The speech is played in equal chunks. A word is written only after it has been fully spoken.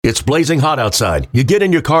It's blazing hot outside. You get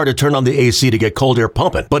in your car to turn on the AC to get cold air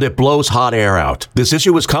pumping, but it blows hot air out. This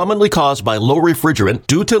issue is commonly caused by low refrigerant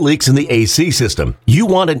due to leaks in the AC system. You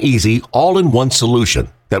want an easy, all-in-one solution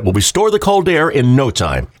that will restore the cold air in no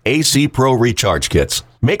time. AC Pro Recharge Kits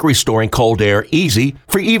make restoring cold air easy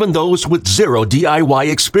for even those with zero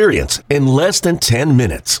DIY experience in less than 10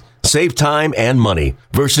 minutes. Save time and money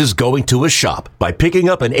versus going to a shop by picking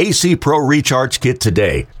up an AC Pro Recharge Kit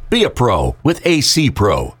today. Be a pro with AC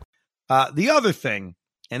Pro. The other thing,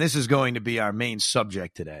 and this is going to be our main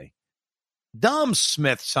subject today, Dom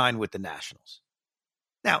Smith signed with the Nationals.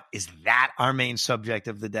 Now, is that our main subject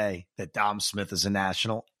of the day, that Dom Smith is a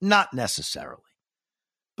National? Not necessarily.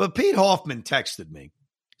 But Pete Hoffman texted me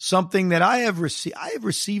something that I have received. I have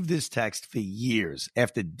received this text for years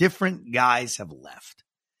after different guys have left.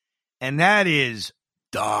 And that is,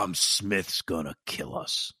 Dom Smith's going to kill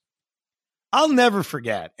us. I'll never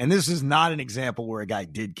forget, and this is not an example where a guy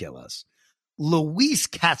did kill us, Luis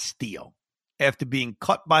Castillo, after being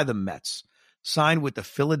cut by the Mets, signed with the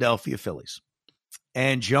Philadelphia Phillies.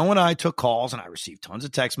 And Joe and I took calls, and I received tons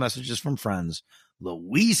of text messages from friends.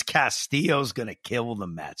 Luis Castillo's going to kill the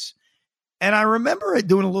Mets. And I remember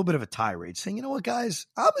doing a little bit of a tirade, saying, you know what, guys,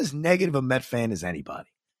 I'm as negative a Met fan as anybody.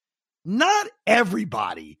 Not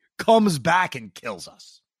everybody comes back and kills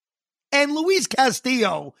us. And Luis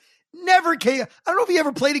Castillo never came. I don't know if he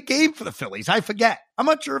ever played a game for the Phillies. I forget. I'm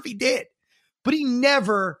not sure if he did. But he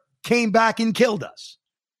never came back and killed us.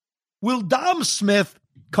 Will Dom Smith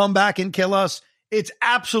come back and kill us? It's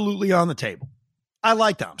absolutely on the table. I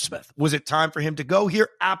like Dom Smith. Was it time for him to go here?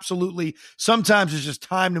 Absolutely. Sometimes it's just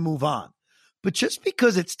time to move on. But just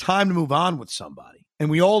because it's time to move on with somebody, and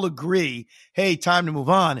we all agree, hey, time to move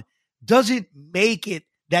on, doesn't make it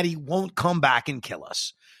that he won't come back and kill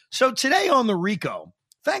us. So today on the Rico,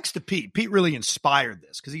 thanks to Pete really inspired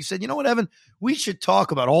this because he said, you know what, Evan, we should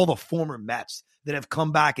talk about all the former Mets that have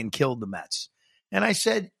come back and killed the Mets. And I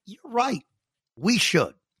said, you're right. We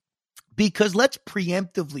should, because let's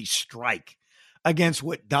preemptively strike against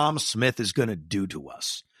what Dom Smith is going to do to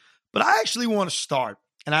us. But I actually want to start,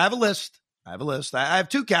 and I have a list. I have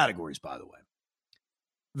two categories, by the way.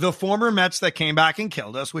 The former Mets that came back and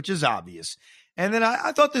killed us, which is obvious. And then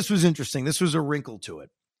I thought this was interesting. This was a wrinkle to it.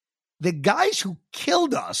 The guys who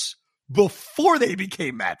killed us before they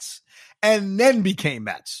became Mets and then became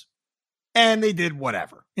Mets. And they did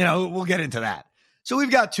whatever. You know, we'll get into that. So we've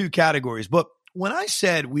got two categories. But when I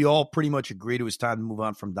said we all pretty much agreed it was time to move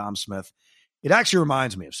on from Dom Smith, it actually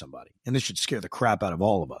reminds me of somebody. And this should scare the crap out of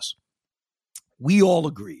all of us. We all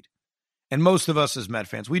agreed. And most of us as Met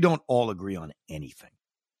fans, we don't all agree on anything.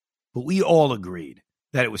 But we all agreed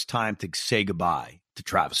that it was time to say goodbye to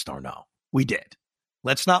Travis d'Arnaud. We did.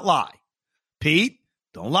 Let's not lie. Pete,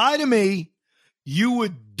 don't lie to me. You were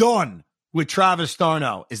done with Travis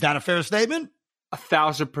d'Arnaud. Is that a fair statement?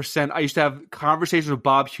 1,000%. I used to have conversations with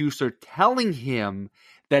Bob Huster telling him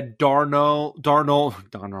that Darnold,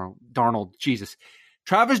 Jesus.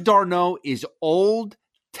 Travis d'Arnaud is old,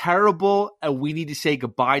 terrible, and we need to say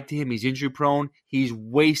goodbye to him. He's injury prone. He's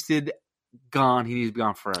wasted, gone. He needs to be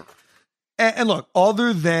gone forever. And look,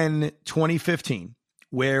 other than 2015,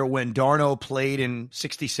 where when d'Arnaud played in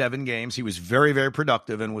 67 games, he was very, very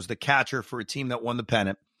productive and was the catcher for a team that won the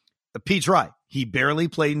pennant. Pete's right. He barely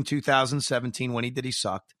played in 2017. When he did, he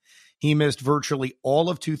sucked. He missed virtually all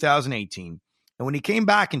of 2018. And when he came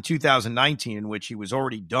back in 2019, in which he was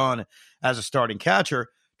already done as a starting catcher,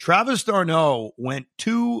 Travis d'Arnaud went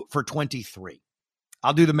 2 for 23.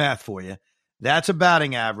 I'll do the math for you. That's a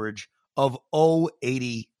batting average of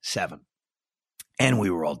 0.87. And we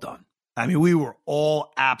were all done. I mean, we were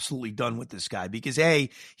all absolutely done with this guy because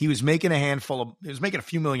he was making a few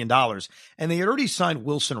 $1 million, and they had already signed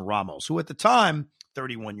Wilson Ramos, who at the time,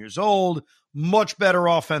 31 years old, much better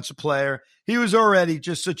offensive player. He was already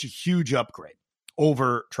just such a huge upgrade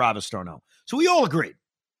over Travis d'Arnaud. So we all agreed.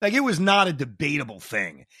 Like, it was not a debatable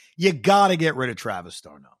thing. You got to get rid of Travis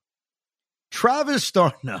d'Arnaud. Travis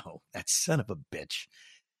d'Arnaud, that son of a bitch,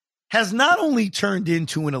 has not only turned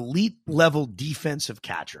into an elite level defensive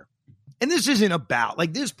catcher. And this isn't about,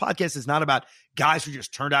 this podcast is not about guys who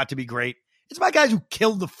just turned out to be great. It's about guys who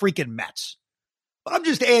killed the freaking Mets. But I'm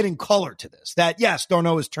just adding color to this, that yes,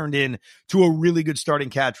 d'Arnaud has turned into a really good starting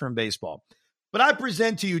catcher in baseball. But I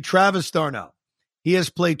present to you Travis d'Arnaud. He has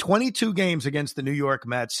played 22 games against the New York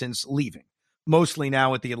Mets since leaving, mostly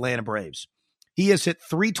now with the Atlanta Braves. He has hit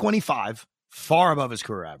 .325, far above his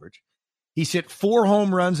career average. He's hit 4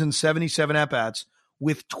 home runs and 77 at-bats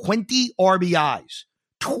with 20 RBIs.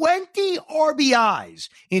 20 RBIs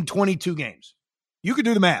in 22 games. You can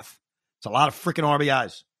do the math. It's a lot of freaking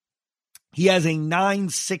RBIs. He has a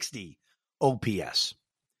 960 OPS.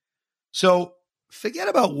 So forget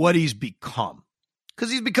about what he's become,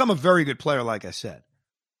 because he's become a very good player, like I said.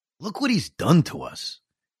 Look what he's done to us.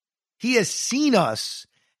 He has seen us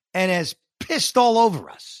and has pissed all over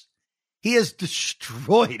us. He has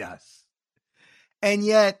destroyed us. And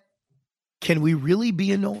yet, can we really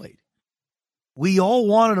be annoyed? We all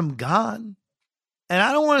wanted him gone. And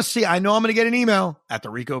I don't want to see, I know I'm going to get an email at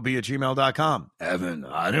thericob@gmail.com. Evan,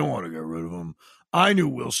 I didn't want to get rid of him. I knew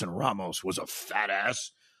Wilson Ramos was a fat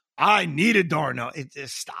ass. I needed Darno.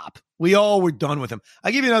 Stop. We all were done with him.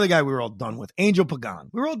 I give you another guy we were all done with, Angel Pagan.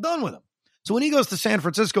 We were all done with him. So when he goes to San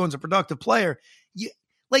Francisco and is a productive player,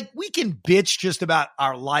 we can bitch just about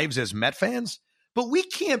our lives as Met fans, but we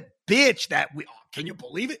can't bitch that can you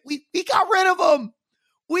believe it? We got rid of him.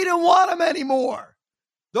 We didn't want him anymore.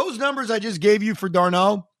 Those numbers I just gave you for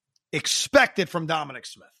Darno, expect it from Dominic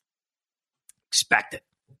Smith. Expect it.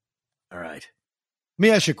 All right. Let me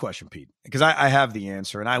ask you a question, Pete, because I have the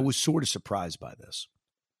answer, and I was sort of surprised by this.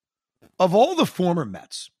 Of all the former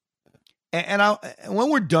Mets, and when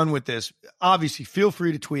we're done with this, obviously feel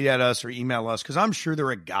free to tweet at us or email us, because I'm sure there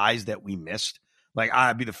are guys that we missed. Like,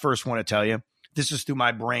 I'd be the first one to tell you, this is through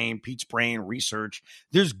my brain, Pete's brain, research.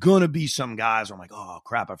 There's going to be some guys where I'm like, oh,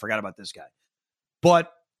 crap, I forgot about this guy.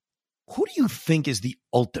 But who do you think is the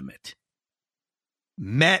ultimate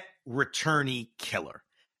Met returnee killer?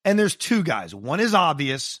 And there's two guys. One is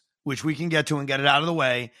obvious, which we can get to and get it out of the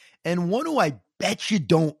way, and one who I bet you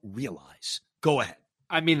don't realize. Go ahead.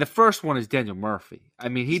 I mean, the first one is Daniel Murphy. I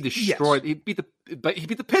mean, he destroyed. Yes. He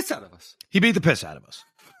beat the piss out of us. He beat the piss out of us.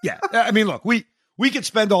 Yeah. I mean, look, we could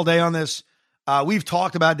spend all day on this. We've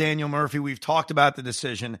talked about Daniel Murphy. We've talked about the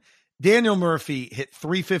decision. Daniel Murphy hit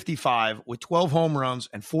 .355 with 12 home runs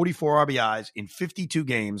and 44 RBIs in 52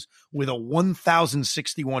 games with a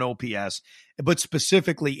 1,061 OPS. But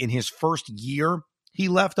specifically in his first year he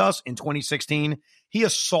left us in 2016, he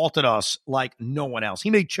assaulted us like no one else. He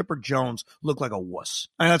made Chipper Jones look like a wuss.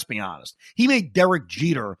 I mean, let's be honest. He made Derek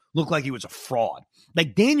Jeter look like he was a fraud.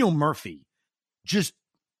 Like, Daniel Murphy just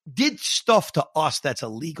did stuff to us that's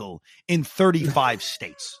illegal in 35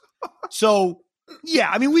 states. So, yeah,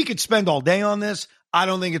 I mean, we could spend all day on this. I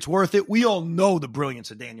don't think it's worth it. We all know the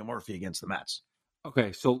brilliance of Daniel Murphy against the Mets.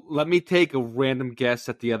 Okay, so let me take a random guess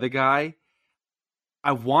at the other guy.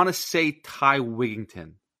 I want to say Ty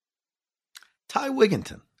Wigginton. Ty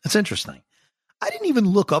Wigginton. That's interesting. I didn't even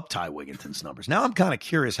look up Ty Wigginton's numbers. Now I'm kind of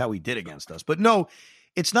curious how he did against us. But no,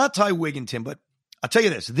 it's not Ty Wigginton. But I'll tell you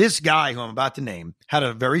this guy who I'm about to name had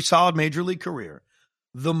a very solid major league career.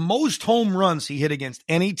 The most home runs he hit against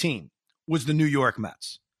any team was the New York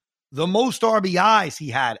Mets. The most RBIs he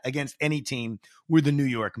had against any team were the New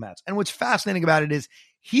York Mets. And what's fascinating about it is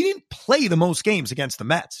he didn't play the most games against the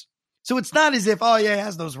Mets. So it's not as if, oh, yeah, he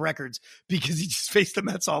has those records because he just faced the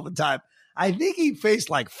Mets all the time. I think he faced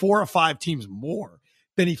like 4 or 5 teams more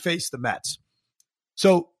than he faced the Mets.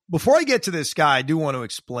 So before I get to this guy, I do want to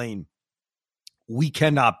explain we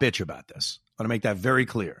cannot bitch about this. I want to make that very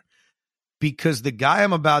clear. Because the guy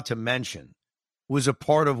I'm about to mention was a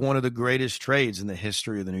part of one of the greatest trades in the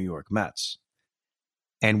history of the New York Mets.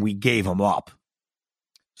 And we gave him up.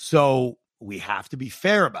 So we have to be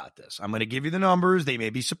fair about this. I'm going to give you the numbers. They may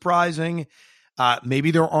be surprising. Maybe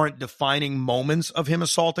there aren't defining moments of him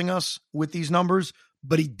assaulting us with these numbers,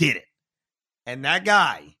 but he did it. And that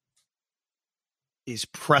guy is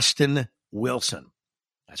Preston Wilson.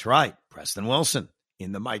 That's right, Preston Wilson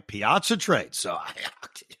in the Mike Piazza trade. So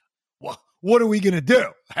what are we going to do?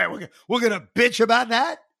 We're going to bitch about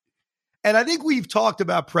that? And I think we've talked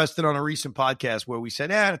about Preston on a recent podcast where we said,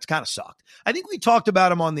 it's kind of sucked. I think we talked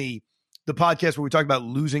about him on the podcast where we talked about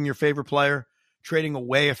losing your favorite player, trading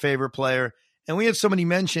away a favorite player. And we had somebody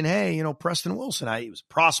mention, hey, Preston Wilson, he was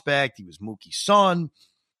a prospect. He was Mookie's son.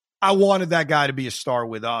 I wanted that guy to be a star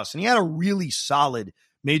with us. And he had a really solid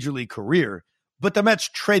major league career, but the Mets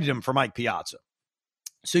traded him for Mike Piazza.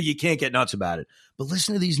 So you can't get nuts about it. But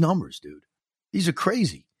listen to these numbers, dude. These are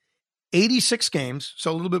crazy. 86 games,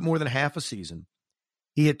 so a little bit more than half a season.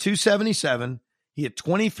 He hit .277. He hit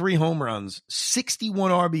 23 home runs,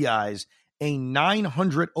 61 RBIs, a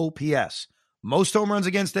 900 OPS. Most home runs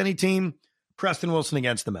against any team, Preston Wilson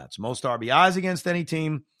against the Mets. Most RBIs against any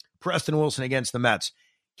team, Preston Wilson against the Mets.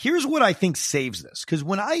 Here's what I think saves this, because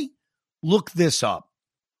when I looked this up,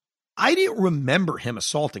 I didn't remember him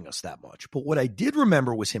assaulting us that much. But what I did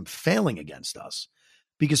remember was him failing against us,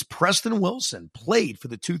 because Preston Wilson played for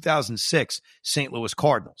the 2006 St. Louis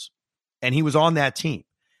Cardinals, and he was on that team.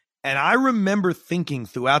 And I remember thinking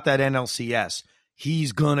throughout that NLCS,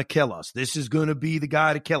 he's going to kill us. This is going to be the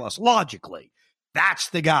guy to kill us. Logically, that's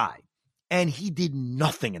the guy. And he did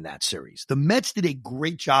nothing in that series. The Mets did a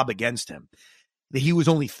great job against him. that he was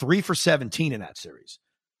only 3 for 17 in that series.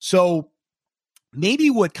 So maybe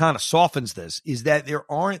what kind of softens this is that there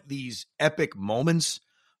aren't these epic moments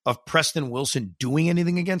of Preston Wilson doing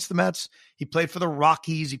anything against the Mets. He played for the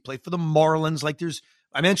Rockies. He played for the Marlins. Like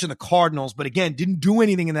I mentioned the Cardinals, but again, didn't do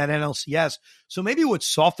anything in that NLCS. So maybe what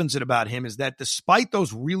softens it about him is that despite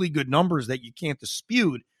those really good numbers that you can't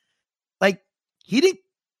dispute, like he didn't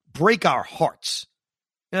break our hearts.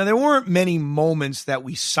 Now, there weren't many moments that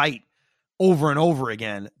we cite over and over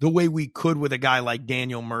again the way we could with a guy like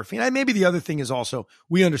Daniel Murphy. And maybe the other thing is also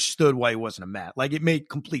we understood why he wasn't a Met. Like it made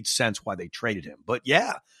complete sense why they traded him. But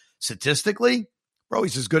yeah, statistically, bro,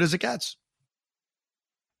 he's as good as it gets.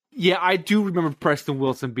 Yeah, I do remember Preston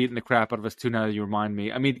Wilson beating the crap out of us too, now that you remind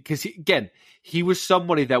me. I mean, because he was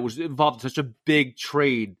somebody that was involved in such a big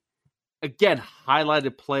trade. Again,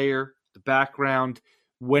 highlighted player, the background,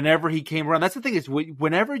 whenever he came around. That's the thing is,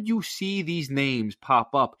 whenever you see these names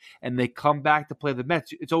pop up and they come back to play the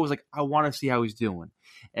Mets, it's always like, I want to see how he's doing.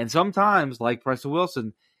 And sometimes, like Preston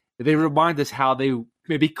Wilson, they remind us how they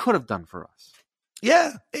maybe could have done for us.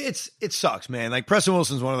 Yeah, it sucks, man. Like Preston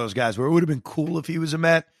Wilson's one of those guys where it would have been cool if he was a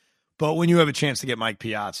Met. But when you have a chance to get Mike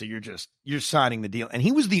Piazza, you're signing the deal. And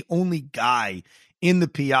he was the only guy in the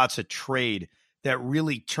Piazza trade that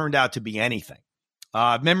really turned out to be anything.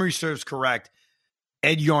 If memory serves correct,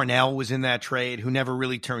 Ed Yarnell was in that trade, who never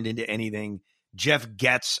really turned into anything. Jeff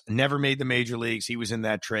Getz never made the major leagues. He was in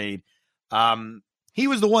that trade. He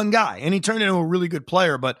was the one guy, and he turned into a really good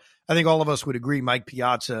player. But I think all of us would agree Mike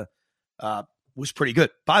Piazza was pretty good.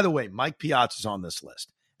 By the way, Mike Piazza's on this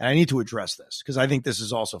list. And I need to address this because I think this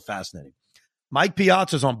is also fascinating. Mike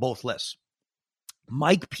Piazza's on both lists.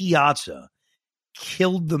 Mike Piazza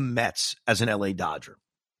killed the Mets as an LA Dodger.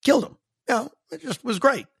 Killed him. It just was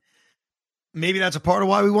great. Maybe that's a part of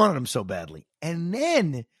why we wanted him so badly. And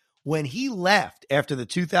then when he left after the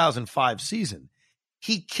 2005 season,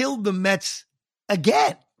 he killed the Mets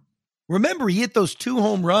again. Remember, he hit those 2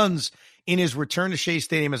 home runs in his return to Shea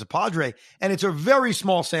Stadium as a Padre, and it's a very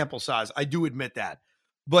small sample size. I do admit that.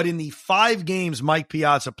 But in the 5 games Mike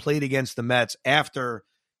Piazza played against the Mets after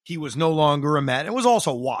he was no longer a Met, and was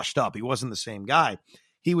also washed up, he wasn't the same guy,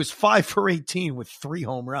 he was 5 for 18 with 3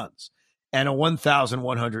 home runs and a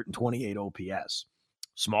 1,128 OPS.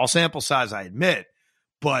 Small sample size, I admit,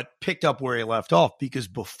 but picked up where he left off because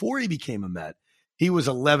before he became a Met, he was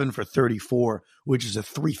 11 for 34, which is a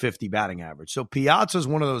 350 batting average. So Piazza is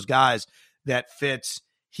one of those guys that fits.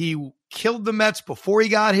 He killed the Mets before he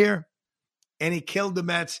got here, and he killed the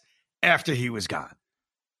Mets after he was gone.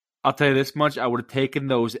 I'll tell you this much. I would have taken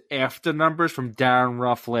those after numbers from Darren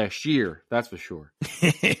Ruff last year. That's for sure.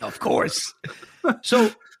 Of course.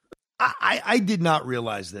 So I did not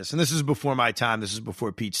realize this, and this is before my time. This is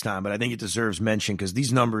before Pete's time, but I think it deserves mention because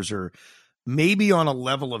these numbers are maybe on a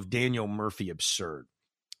level of Daniel Murphy absurd.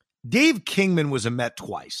 Dave Kingman was a Met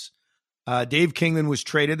twice. Dave Kingman was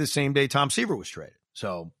traded the same day Tom Seaver was traded.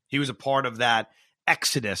 So he was a part of that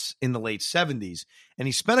exodus in the late 70s, and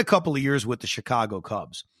he spent a couple of years with the Chicago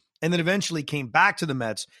Cubs and then eventually came back to the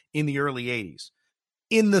Mets in the early 80s.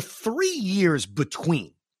 In the 3 years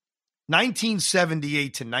between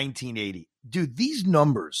 1978 to 1980, dude, these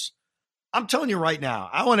numbers, I'm telling you right now,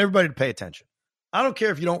 I want everybody to pay attention. I don't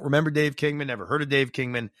care if you don't remember Dave Kingman, never heard of Dave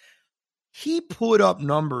Kingman. He put up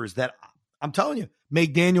numbers that, I'm telling you,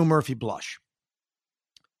 make Daniel Murphy blush.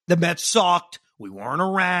 The Mets sucked. We weren't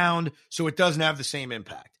around, so it doesn't have the same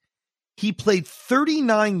impact. He played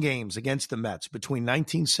 39 games against the Mets between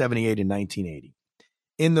 1978 and 1980.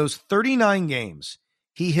 In those 39 games,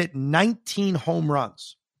 he hit 19 home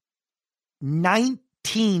runs.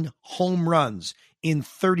 19 home runs in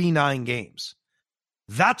 39 games.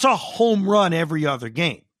 That's a home run every other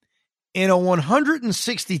game. In a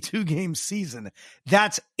 162-game season,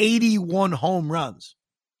 that's 81 home runs.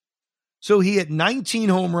 So he hit 19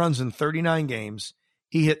 home runs in 39 games.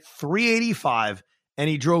 He hit 385, and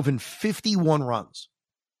he drove in 51 runs.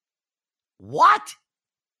 What?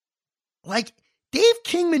 Like, Dave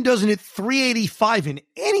Kingman doesn't hit 385 in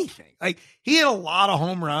anything. Like, he hit a lot of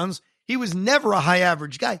home runs. He was never a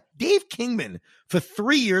high-average guy. Dave Kingman, for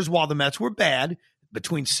 3 years while the Mets were bad,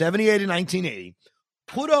 between 78 and 1980,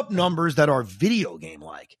 put up numbers that are video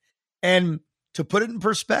game-like. And to put it in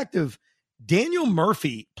perspective, Daniel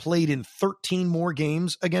Murphy played in 13 more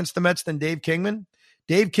games against the Mets than Dave Kingman.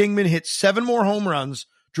 Dave Kingman hit 7 more home runs,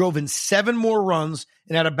 drove in 7 more runs,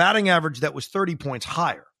 and had a batting average that was 30 points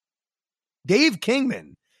higher. Dave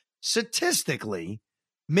Kingman, statistically,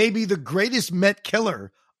 may be the greatest Met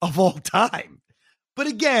killer of all time. But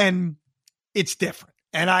again, it's different.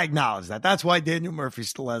 And I acknowledge that. That's why Daniel Murphy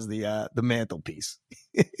still has the mantelpiece.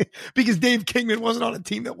 Because Dave Kingman wasn't on a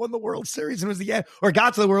team that won the World Series and was or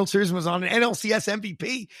got to the World Series and was on an NLCS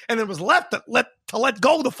MVP and then was left to let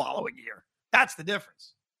go the following year. That's the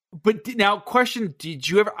difference. But now, question: did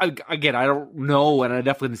you ever? Again, I don't know, and I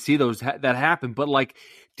definitely didn't see those that happen. But like,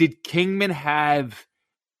 did Kingman have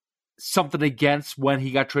something against when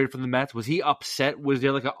he got traded from the Mets? Was he upset? Was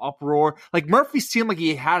there like an uproar? Like Murphy seemed like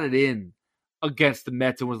he had it in against the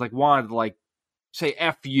Mets and was like wanted to like say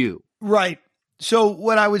F you. Right. So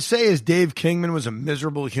what I would say is Dave Kingman was a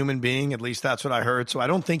miserable human being. At least that's what I heard. So I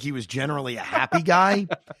don't think he was generally a happy guy.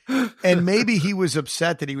 And maybe he was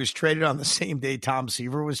upset that he was traded on the same day Tom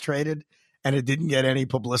Seaver was traded and it didn't get any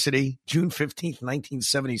publicity. June 15th,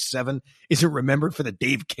 1977 isn't remembered for the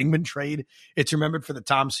Dave Kingman trade. It's remembered for the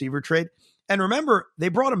Tom Seaver trade. And remember, they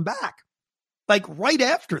brought him back like right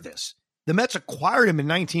after this. The Mets acquired him in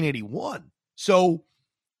 1981. So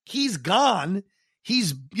he's gone.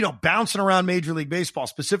 He's, bouncing around Major League Baseball,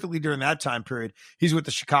 specifically during that time period. He's with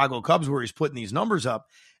the Chicago Cubs where he's putting these numbers up.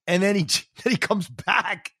 And then he comes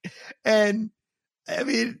back and,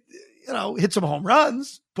 hit some home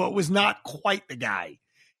runs, but was not quite the guy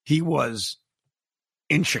he was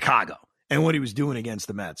in Chicago and what he was doing against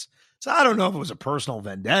the Mets. So I don't know if it was a personal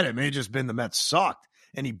vendetta. It may have just been the Mets sucked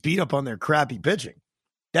and he beat up on their crappy pitching.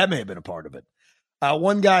 That may have been a part of it.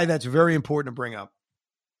 One guy that's very important to bring up,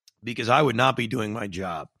 because I would not be doing my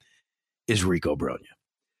job, is Rico Brogna.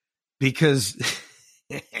 Because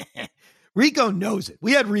Rico knows it.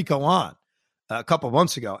 We had Rico on a couple of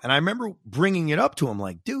months ago, and I remember bringing it up to him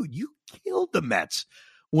like, dude, you killed the Mets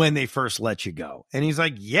when they first let you go. And he's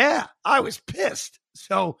like, yeah, I was pissed.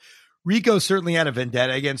 So Rico certainly had a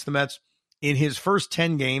vendetta against the Mets in his first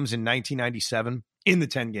 10 games in 1997,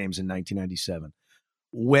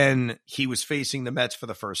 when he was facing the Mets for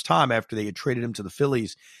the first time after they had traded him to the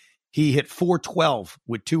Phillies. He hit .412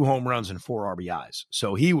 with 2 home runs and 4 RBIs.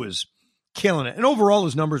 So he was killing it. And overall,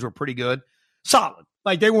 his numbers were pretty good. Solid.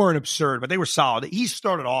 Like, they weren't absurd, but they were solid. He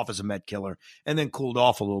started off as a Met killer and then cooled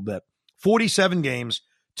off a little bit. 47 games,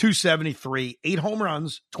 273, 8 home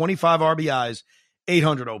runs, 25 RBIs,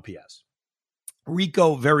 800 OPS.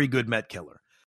 Rico, very good Met killer.